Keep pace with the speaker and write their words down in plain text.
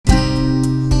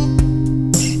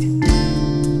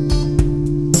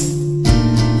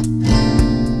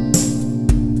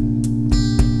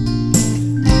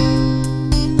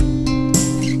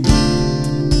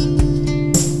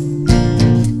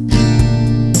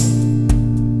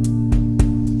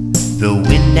The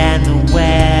wind and the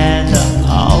weather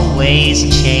always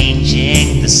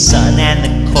changing, the sun and the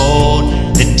cold,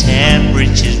 the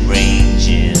temperature's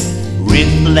ranging.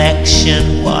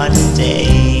 Reflection one day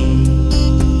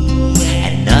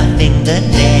and nothing the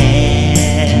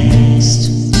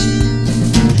next.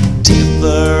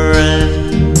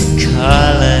 Different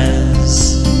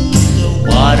colors the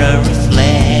water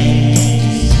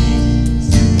reflects.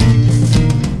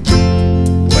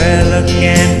 We're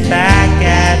looking back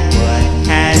at what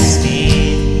has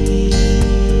been,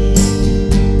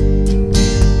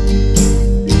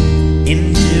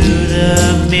 into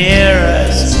the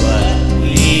mirrors what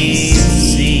we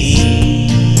see.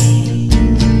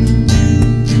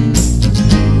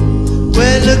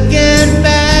 We're looking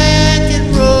back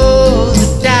and roll the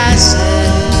dice.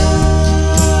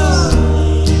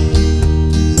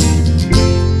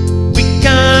 We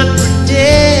can't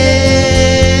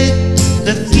predict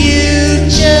the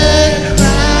future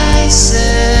crisis.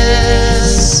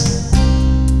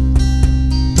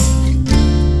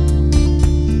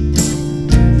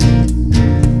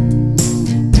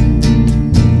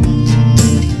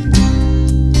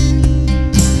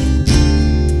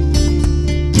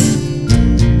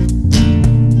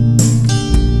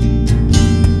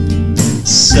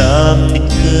 Something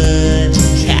good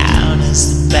counters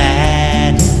the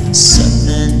bad,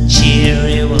 something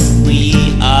cheery when we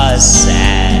are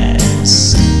sad.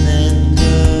 Something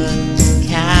good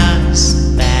counters the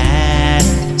bad,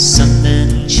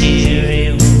 something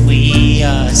cheery when we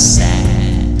are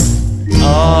sad.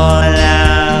 All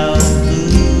our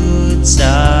moods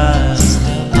are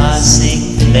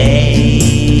passing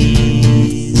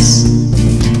phase,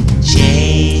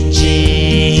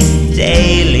 changing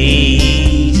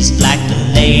daily, just like the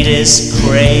latest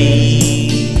craze.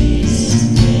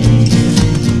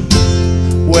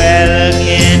 We're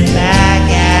looking back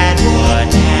at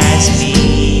what has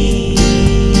been,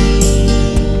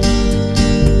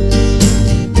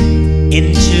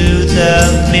 into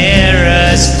the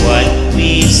mirrors what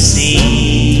we see.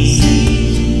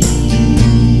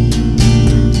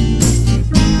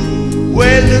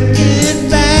 We're looking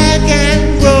back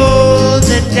and roll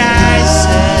the dice.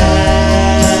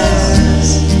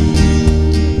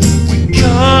 We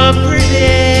can't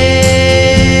predict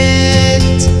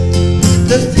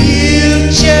the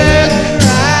future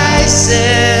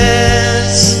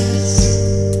crisis.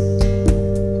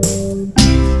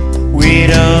 We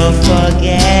don't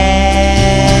forget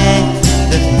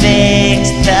the things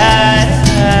that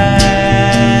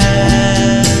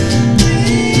hurt.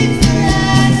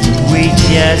 We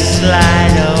just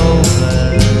slide over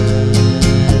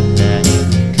the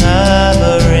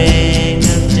covering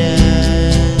of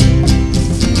dirt.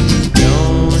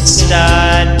 Don't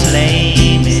start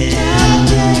blaming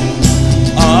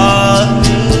all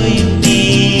who you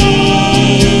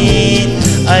meet.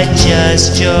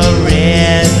 Adjust your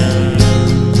rhythm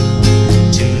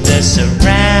to the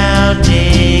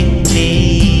surrounding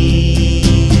beat.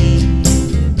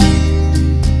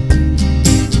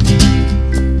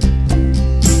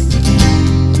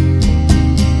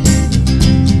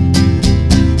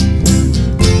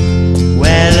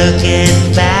 We're looking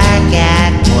back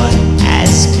at what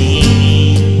has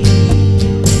been,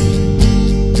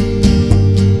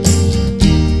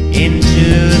 into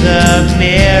the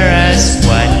mirrors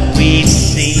what we've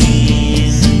seen.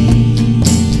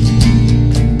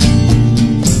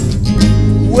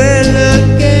 We're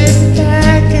looking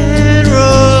back and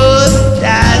roll the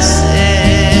dice.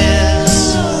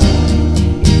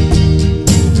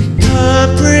 We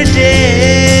can't predict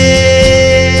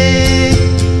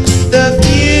the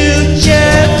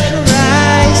future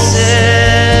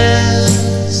crisis.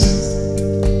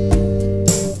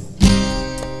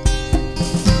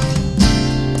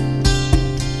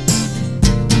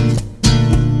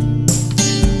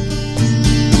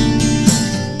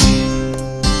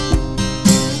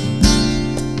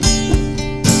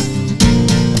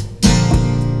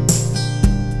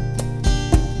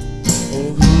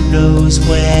 Oh, who knows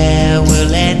where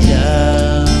we'll end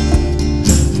up,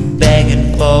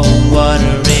 begging for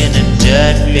water in a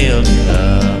dirt-filled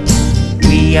cup.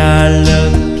 We are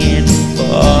looking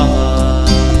for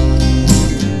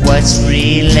what's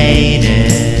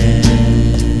related.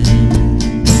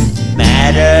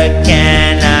 Matter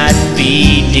cannot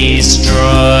be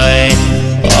destroyed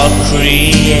or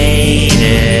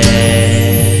created.